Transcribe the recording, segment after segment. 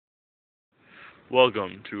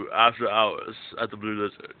Welcome to After Hours at the Blue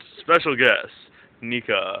Lizard. Special guest,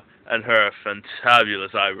 Nika, and her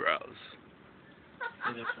fantabulous eyebrows.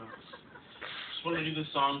 Hey there, folks. Just wanted to do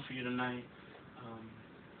this song for you tonight.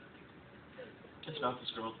 It's about this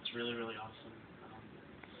girl that's really, really awesome.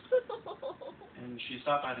 And she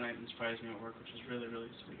stopped by tonight and surprised me at work, which was really, really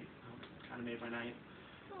sweet. Kind of made my night.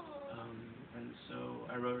 And so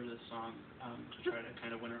I wrote her this song to try to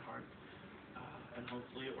kind of win her heart. And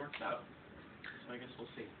hopefully it works out. So I guess we'll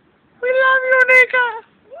see. We love you, Nika!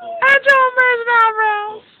 And your amazing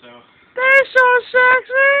eyebrows! So, They're so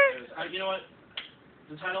sexy! you know what?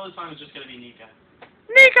 The title of the song is just going to be Nika.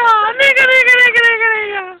 Nika! Nika, Nika, Nika, Nika,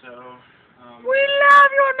 Nika! So, We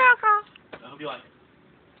love you, Nika! I hope you like it.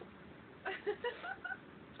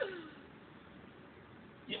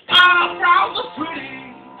 Your eyebrows are pretty,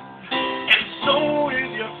 and so is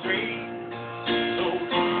your face. So,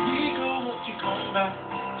 Nika, won't you come back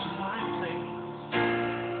to my place?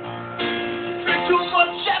 You drink too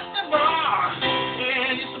much at the bar,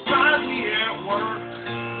 and you surprise me at work.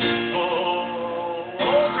 Oh,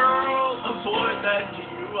 girl, avoid that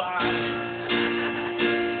DUI.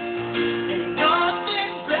 Ain't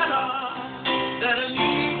nothing better than a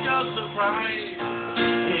Nika surprise.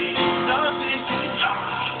 Ain't nothing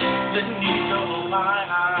than Nika on my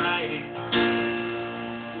eye.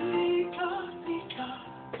 Nika, Nika,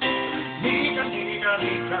 Nika, Nika,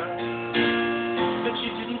 Nika. Bet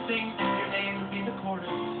you didn't think your name would be the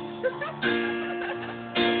chorus.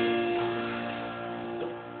 The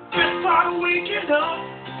best part of waking up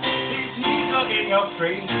is Nika in your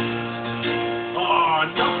face. Oh,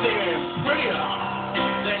 nothing prettier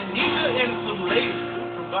than Nika in some lace.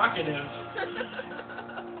 Provocative.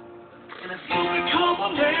 And if you become a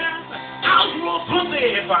man, I'll grow a pussy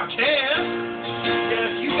if I can. Yeah,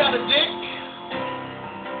 if you got a dick,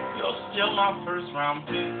 you're still my first round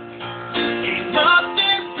pick. Ain't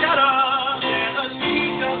nothing better than a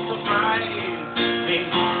Nika surprise. Ain't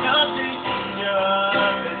nothing easier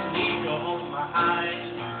than Nika on my eyes.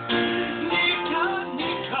 Nika,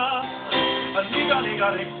 Nika, a Nika, Nika,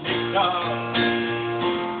 Nika.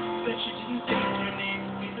 Bet you didn't think your name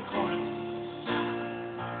would be the chorus.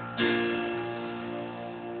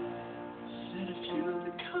 Said if you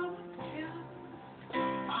come again,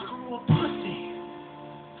 I'll grow a pussy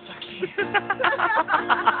if I can.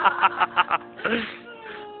 If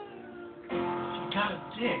you got a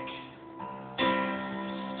dick,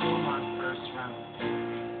 still my first round pick.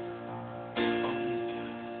 Oh, Nika.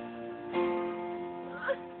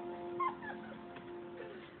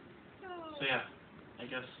 So yeah, I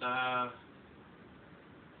guess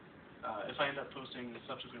if I end up posting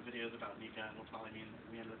subsequent videos about Nika, it'll probably mean that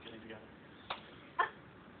we ended up getting together.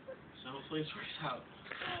 So hopefully this works out.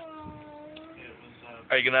 It was,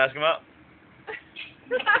 Are you gonna ask him out?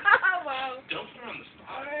 Wow. don't put her on the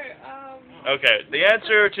spot. Alright, Okay, the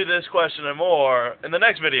answer to this question and more in the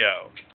next video.